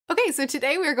Okay, so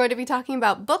today we're going to be talking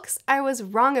about books I was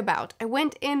wrong about. I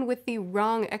went in with the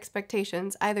wrong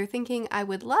expectations, either thinking I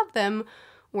would love them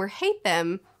or hate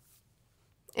them,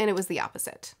 and it was the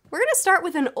opposite. We're gonna start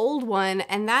with an old one,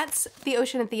 and that's The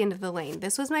Ocean at the End of the Lane.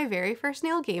 This was my very first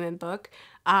Neil Gaiman book.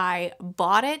 I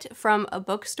bought it from a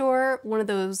bookstore, one of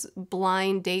those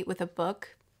blind date with a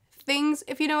book things,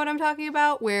 if you know what I'm talking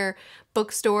about, where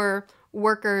bookstore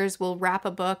workers will wrap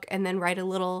a book and then write a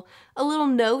little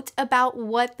note about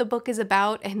what the book is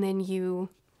about, and then you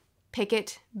pick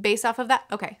it based off of that.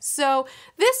 Okay, so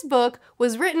this book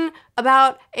was written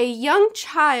about a young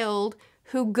child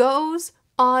who goes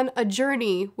on a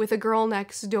journey with a girl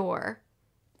next door.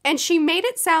 And she made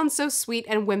it sound so sweet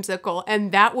and whimsical,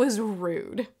 and that was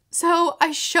rude. So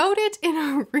I showed it in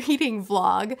a reading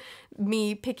vlog,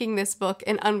 me picking this book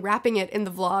and unwrapping it in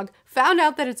the vlog, found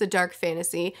out that it's a dark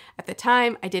fantasy. At the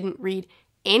time, I didn't read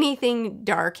anything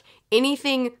dark,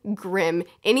 anything grim,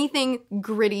 anything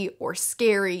gritty or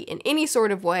scary in any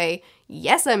sort of way.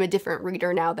 Yes, I'm a different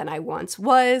reader now than I once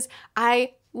was.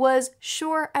 I was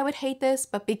sure I would hate this,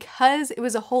 but because it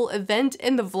was a whole event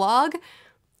in the vlog,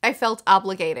 I felt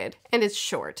obligated, and it's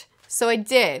short. So I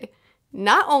did.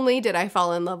 Not only did I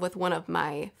fall in love with one of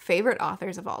my favorite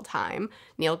authors of all time,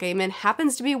 Neil Gaiman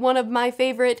happens to be one of my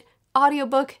favorite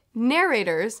audiobook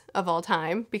narrators of all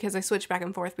time, because I switch back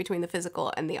and forth between the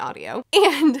physical and the audio.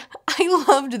 And I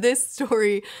loved this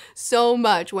story so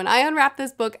much. When I unwrapped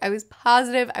this book, I was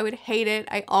positive I would hate it.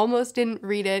 I almost didn't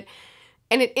read it.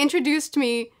 And it introduced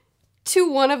me to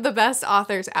one of the best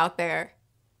authors out there,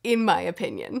 in my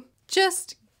opinion.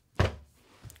 Just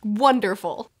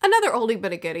wonderful. Another oldie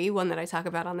but a goodie, one that I talk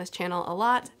about on this channel a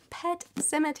lot, Pet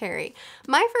Sematary.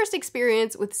 My first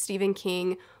experience with Stephen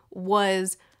King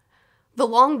was The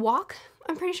Long Walk,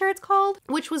 I'm pretty sure it's called,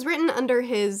 which was written under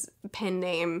his pen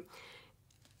name.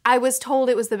 I was told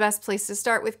it was the best place to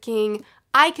start with King.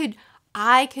 I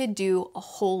could do a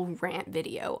whole rant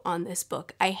video on this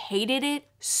book. I hated it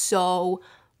so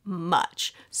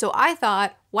much. So I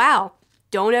thought, wow,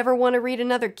 don't ever want to read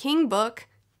another King book.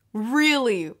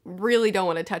 Really, really don't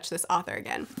want to touch this author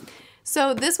again.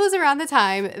 So this was around the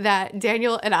time that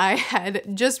Daniel and I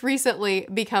had just recently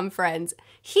become friends.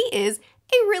 He is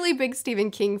a really big Stephen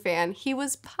King fan. He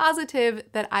was positive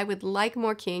that I would like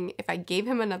more King if I gave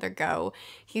him another go.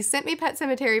 He sent me Pet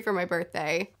Sematary for my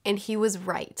birthday, and he was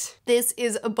right. This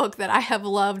is a book that I have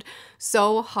loved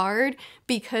so hard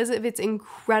because of its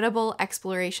incredible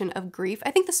exploration of grief.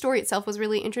 I think the story itself was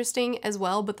really interesting as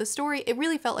well, but it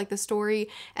really felt like the story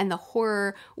and the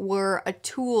horror were a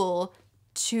tool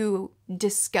to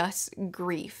discuss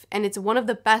grief. And it's one of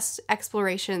the best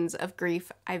explorations of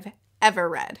grief I've ever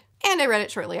read. And I read it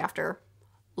shortly after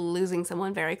losing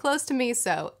someone very close to me,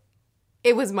 so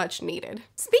it was much needed.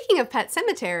 Speaking of Pet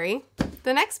Sematary,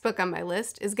 the next book on my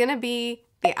list is gonna be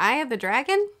The Eye of the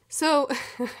Dragon. So,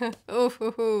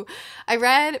 I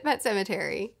read Pet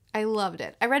Sematary. I loved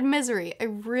it. I read Misery. I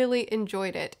really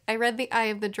enjoyed it. I read The Eye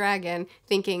of the Dragon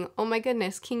thinking, oh my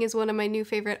goodness, King is one of my new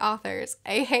favorite authors.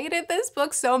 I hated this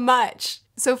book so much.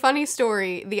 So funny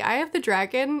story, The Eye of the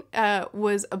Dragon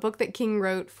was a book that King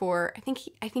wrote for, I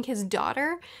think his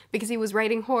daughter, because he was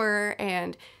writing horror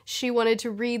and she wanted to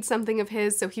read something of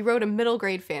his, so he wrote a middle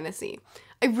grade fantasy.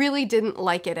 I really didn't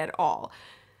like it at all.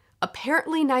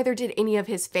 Apparently neither did any of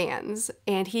his fans,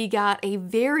 and he got a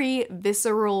very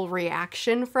visceral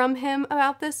reaction from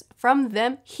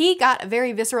them. He got a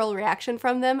very visceral reaction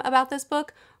from them about this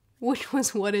book, which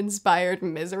was what inspired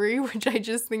Misery, which I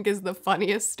just think is the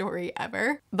funniest story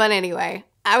ever. But anyway,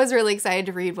 I was really excited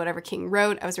to read whatever King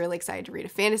wrote. I was really excited to read a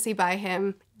fantasy by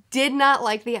him. Did not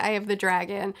like The Eye of the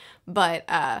Dragon, but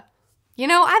you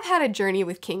know, I've had a journey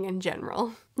with King in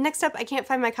general. Next up, I can't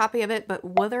find my copy of it, but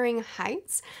Wuthering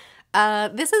Heights.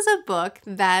 This is a book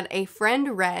that a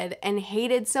friend read and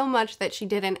hated so much that she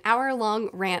did an hour-long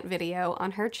rant video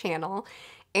on her channel,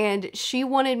 and she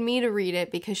wanted me to read it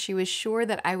because she was sure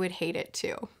that I would hate it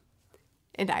too.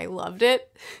 And I loved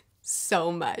it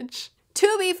so much.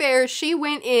 To be fair, she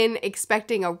went in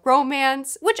expecting a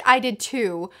romance, which I did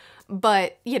too,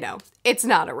 but you know, it's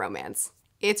not a romance.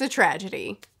 It's a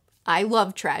tragedy. I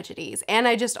love tragedies, and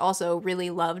I just also really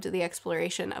loved the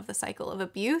exploration of the cycle of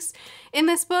abuse in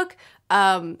this book.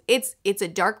 It's a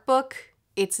dark book.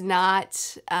 It's not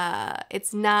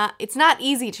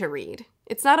easy to read.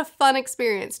 It's not a fun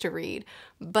experience to read,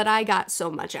 but I got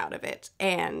so much out of it,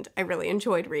 and I really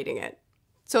enjoyed reading it.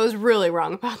 So I was really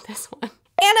wrong about this one.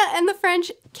 Anna and the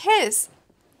French Kiss.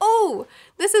 Oh,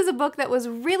 this is a book that was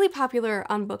really popular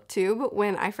on BookTube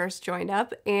when I first joined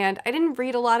up, and I didn't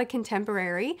read a lot of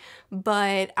contemporary,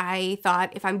 but I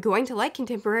thought if I'm going to like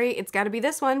contemporary, it's gotta be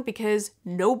this one because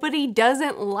nobody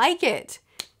doesn't like it.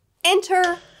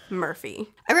 Enter Merphy.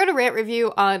 I wrote a rant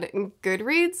review on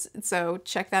Goodreads, so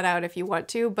check that out if you want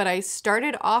to, but I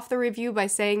started off the review by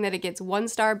saying that it gets 1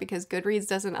 star because Goodreads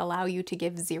doesn't allow you to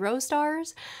give 0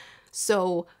 stars.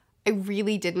 So I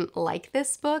really didn't like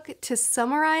this book. To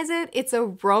summarize it, it's a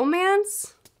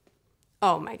romance.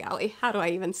 Oh my golly, how do I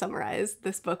even summarize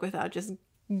this book without just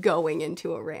going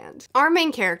into a rant? Our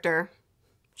main character,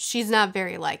 she's not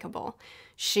very likable.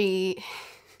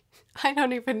 I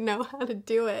don't even know how to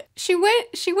do it. She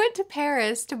went to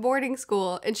Paris to boarding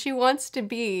school and she wants to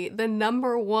be the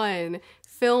 #1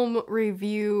 film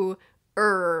reviewer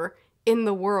in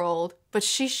the world, but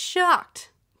she's shocked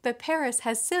that Paris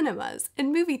has cinemas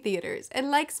and movie theaters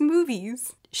and likes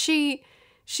movies. She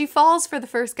falls for the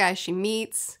first guy she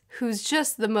meets, who's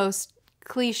just the most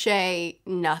cliche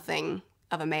nothing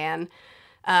of a man,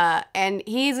 and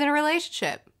he's in a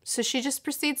relationship. So she just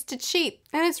proceeds to cheat,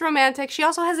 and it's romantic. She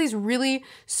also has these really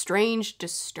strange,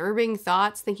 disturbing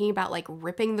thoughts, thinking about like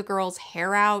ripping the girl's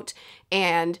hair out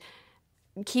and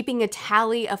keeping a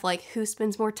tally of like who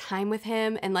spends more time with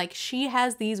him, and like she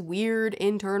has these weird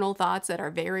internal thoughts that are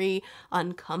very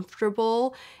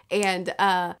uncomfortable. And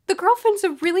the girlfriend's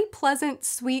a really pleasant,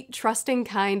 sweet, trusting,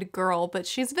 kind girl, but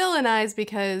she's villainized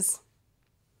because,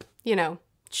 you know,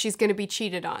 she's gonna be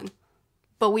cheated on.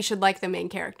 But we should like the main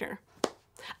character.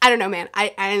 I don't know, man. I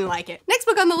didn't like it. Next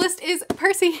book on the list is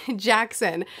Percy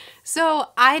Jackson. So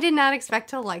I did not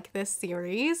expect to like this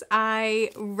series.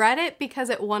 I read it because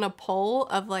it won a poll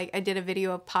of like, I did a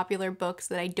video of popular books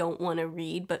that I don't want to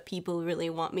read, but people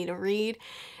really want me to read.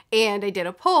 And I did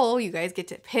a poll. You guys get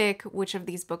to pick which of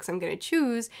these books I'm going to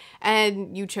choose,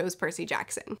 and you chose Percy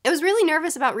Jackson. I was really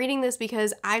nervous about reading this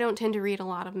because I don't tend to read a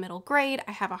lot of middle grade.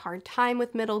 I have a hard time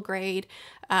with middle grade,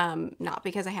 not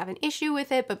because I have an issue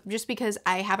with it, but just because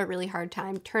I have a really hard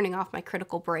time turning off my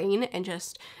critical brain and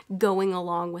just going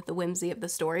along with the whimsy of the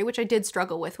story, which I did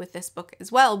struggle with this book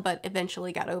as well, but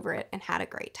eventually got over it and had a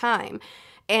great time.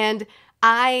 And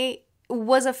I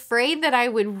was afraid that I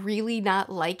would really not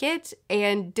like it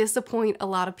and disappoint a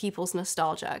lot of people's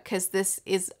nostalgia, because this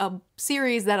is a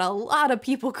series that a lot of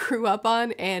people grew up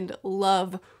on and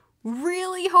love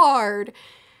really hard.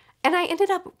 And I ended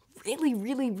up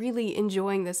really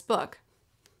enjoying this book.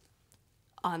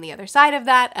 On the other side of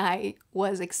that, I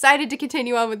was excited to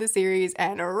continue on with the series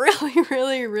and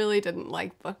really didn't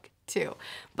like book 2.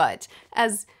 But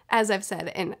as I've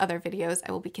said in other videos,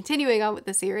 I will be continuing on with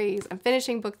the series. I'm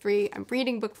finishing book 3, I'm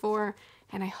reading book 4,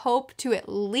 and I hope to at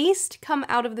least come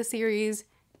out of the series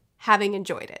having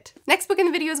enjoyed it. Next book in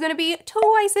the video is going to be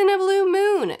Twice in a Blue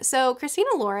Moon. So Christina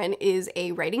Lauren is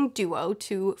a writing duo,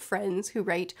 2 friends who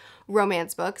write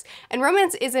romance books. And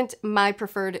romance isn't my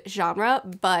preferred genre,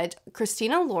 but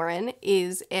Christina Lauren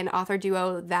is an author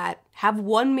duo that have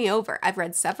won me over. I've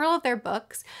read several of their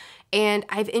books, and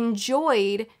I've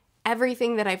enjoyed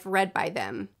everything that I've read by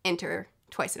them. Enter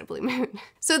Twice in a Blue Moon.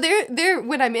 So they're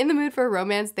when I'm in the mood for a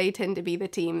romance, they tend to be the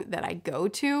team that I go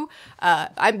to.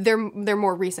 They're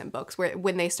more recent books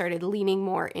when they started leaning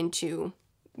more into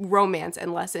romance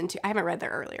and less into, I haven't read their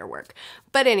earlier work.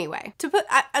 But anyway,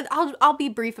 I'll be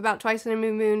brief about Twice in a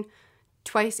New Moon.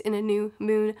 Twice in a New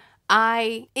Moon.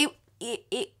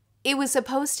 It was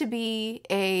supposed to be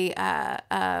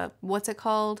a what's it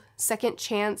called? Second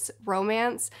chance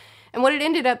romance. And what it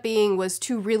ended up being was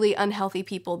 2 really unhealthy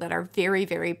people that are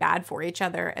very bad for each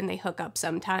other, and they hook up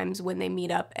sometimes when they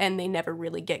meet up, and they never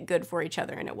really get good for each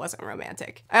other, and it wasn't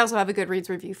romantic. I also have a Goodreads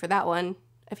review for that one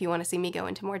if you want to see me go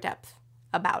into more depth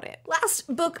about it.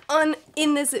 Last book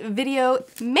in this video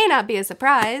may not be a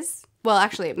surprise. Well,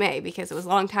 actually it may, because it was a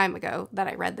long time ago that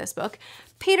I read this book.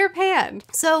 Peter Pan.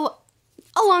 So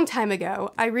a long time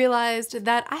ago, I realized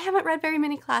that I haven't read very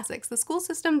many classics. The school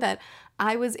system that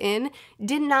I was in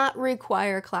did not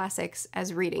require classics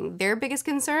as reading. Their biggest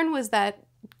concern was that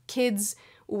kids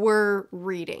were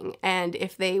reading, and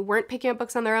if they weren't picking up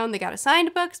books on their own, they got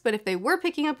assigned books, but if they were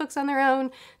picking up books on their own,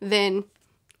 then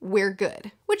we're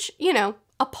good. Which, you know,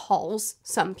 appalls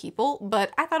some people,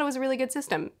 but I thought it was a really good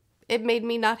system. It made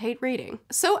me not hate reading.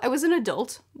 So I was an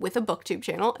adult with a booktube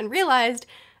channel and realized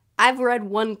I've read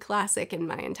 1 classic in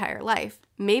my entire life.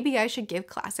 Maybe I should give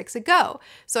classics a go.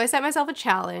 So I set myself a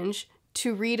challenge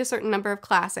to read a certain number of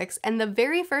classics, and the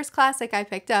very first classic I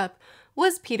picked up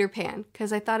was Peter Pan,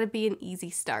 because I thought it'd be an easy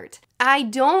start. I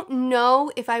don't know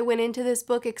if I went into this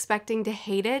book expecting to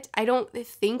hate it. I don't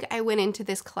think I went into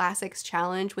this classics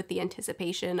challenge with the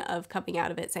anticipation of coming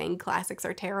out of it saying classics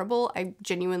are terrible. I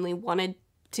genuinely wanted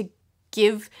to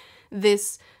give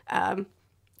this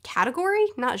category,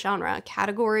 not genre,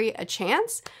 category a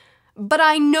chance. But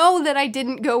I know that I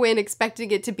didn't go in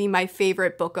expecting it to be my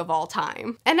favorite book of all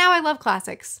time. And now I love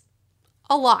classics.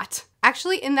 A lot.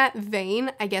 Actually, in that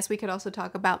vein, I guess we could also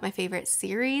talk about my favorite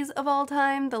series of all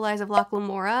time, The Lies of Locke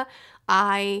Lamora.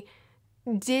 I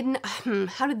didn't,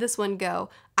 how did this one go?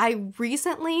 I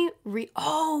recently,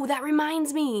 oh, that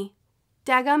reminds me.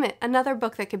 Dagummit, another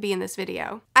book that could be in this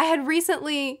video. I had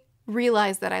recently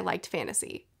realized that I liked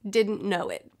fantasy. Didn't know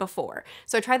it before.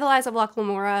 So I tried The Lies of Locke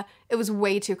Lamora. It was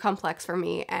way too complex for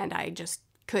me and I just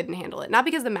couldn't handle it. Not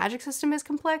because the magic system is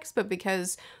complex, but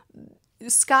because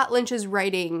Scott Lynch's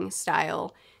writing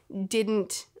style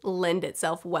didn't lend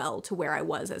itself well to where I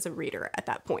was as a reader at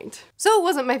that point. So it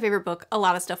wasn't my favorite book. A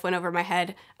lot of stuff went over my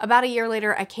head. About a year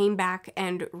later, I came back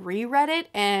and reread it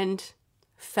and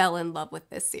fell in love with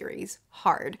this series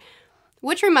hard.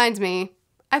 Which reminds me,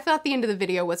 I thought the end of the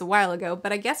video was a while ago,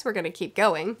 but I guess we're gonna keep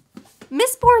going.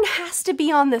 Mistborn has to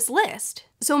be on this list.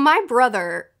 So my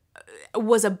brother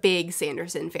was a big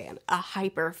Sanderson fan, a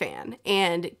hyper fan,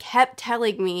 and kept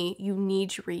telling me, you need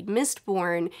to read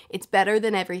Mistborn. It's better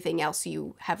than everything else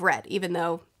you have read, even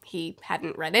though he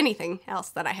hadn't read anything else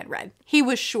that I had read. He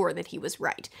was sure that he was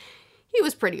right. He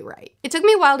was pretty right. It took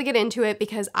me a while to get into it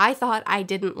because I thought I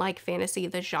didn't like fantasy,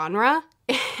 the genre,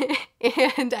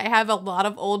 and I have a lot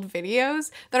of old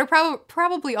videos that are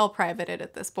probably all privated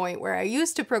at this point where I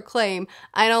used to proclaim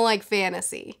I don't like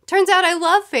fantasy. Turns out I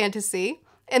love fantasy,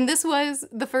 and this was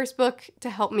the first book to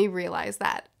help me realize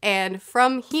that. And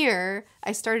from here,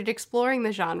 I started exploring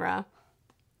the genre,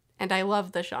 and I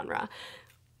love the genre.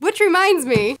 Which reminds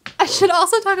me, I should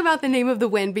also talk about The Name of the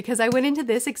Wind because I went into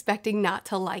this expecting not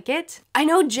to like it. I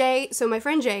know Jay, so my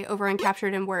friend Jay over on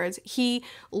Captured in Words, he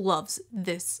loves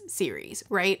this series,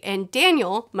 right? And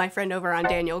Daniel, my friend over on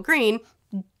Daniel Green,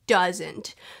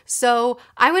 doesn't. So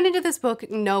I went into this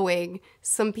book knowing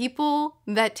some people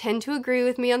that tend to agree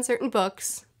with me on certain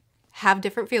books have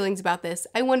different feelings about this.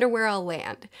 I wonder where I'll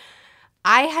land.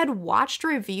 I had watched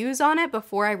reviews on it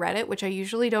before I read it, which I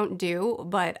usually don't do,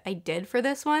 but I did for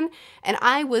this one, and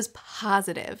I was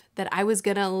positive that I was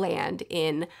gonna land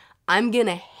in, I'm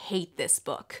gonna hate this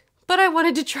book. But I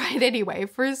wanted to try it anyway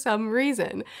for some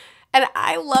reason. And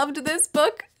I loved this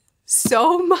book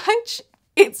so much,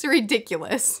 it's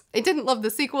ridiculous. I didn't love the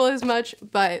sequel as much,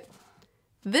 but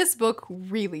this book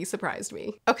really surprised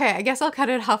me. Okay, I guess I'll cut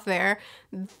it off there.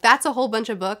 That's a whole bunch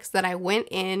of books that I went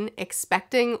in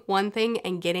expecting one thing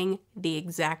and getting the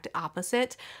exact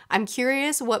opposite. I'm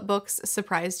curious what books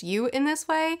surprised you in this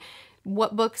way.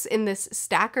 What books in this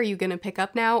stack are you gonna pick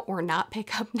up now or not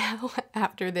pick up now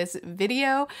after this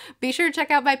video? Be sure to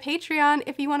check out my Patreon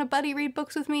if you want to buddy read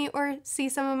books with me or see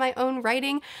some of my own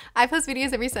writing. I post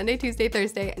videos every Sunday, Tuesday,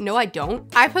 Thursday. No, I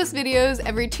don't. I post videos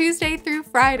every Tuesday through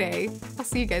Friday. I'll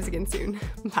see you guys again soon.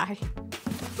 Bye.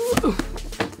 Ooh.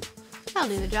 I'll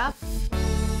do the job.